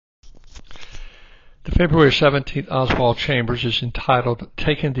The February 17th Oswald Chambers is entitled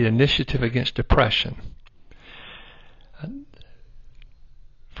Taking the Initiative Against Depression.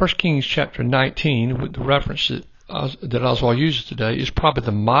 1 Kings chapter 19, with the reference that Oswald uses today, is probably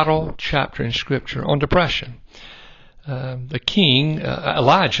the model chapter in Scripture on depression. The king,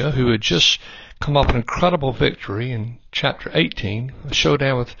 Elijah, who had just come off an incredible victory in chapter 18, a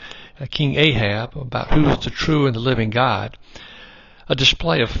showdown with King Ahab about who was the true and the living God, a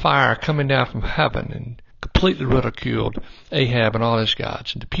display of fire coming down from heaven and completely ridiculed Ahab and all his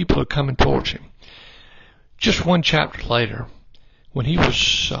gods, and the people are coming towards him. Just one chapter later, when he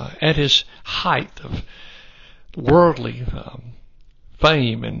was at his height of worldly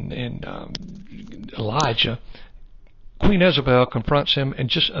fame and Elijah, Queen Jezebel confronts him, and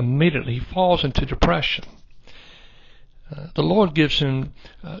just immediately he falls into depression. The Lord gives him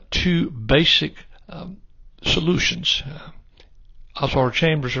two basic solutions. Oswald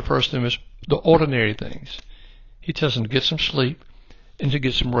Chambers refers to them as the ordinary things. He tells him to get some sleep and to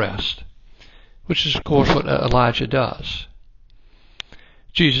get some rest, which is, of course, what Elijah does.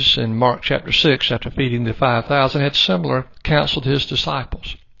 Jesus, in Mark chapter 6, after feeding the 5,000, had similar counsel to his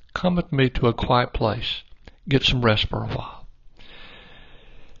disciples. Come with me to a quiet place. Get some rest for a while.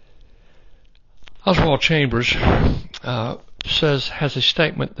 Oswald Chambers has a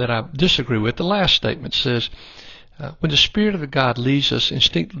statement that I disagree with. The last statement says, when the Spirit of God leads us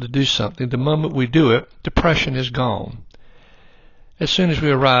instinctively to do something, the moment we do it, depression is gone. As soon as we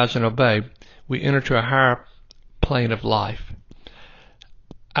arise and obey, we enter to a higher plane of life.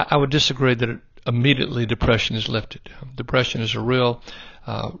 I would disagree that immediately depression is lifted. Depression is a real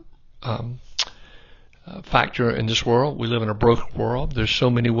factor in this world. We live in a broken world. There's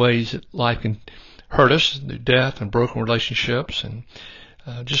so many ways that life can hurt us, through death and broken relationships and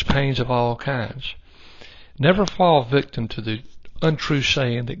just pains of all kinds. Never fall victim to the untrue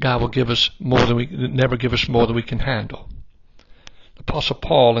saying that God will give us more than never give us more than we can handle. The Apostle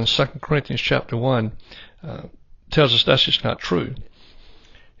Paul in 2 Corinthians chapter 1 tells us that's just not true.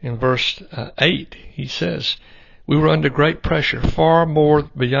 In verse 8, he says, we were under great pressure, far more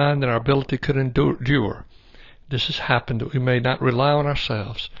beyond than our ability could endure. This has happened that we may not rely on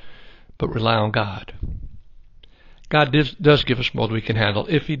ourselves, but rely on God. God does give us more than we can handle.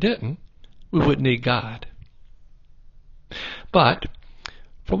 If He didn't, we wouldn't need God. But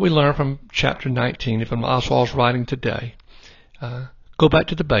what we learn from chapter 19, from Oswald's writing today, go back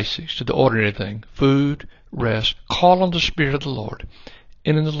to the basics, to the ordinary thing: food, rest, call on the Spirit of the Lord,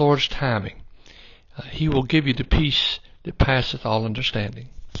 and in the Lord's timing, He will give you the peace that passeth all understanding.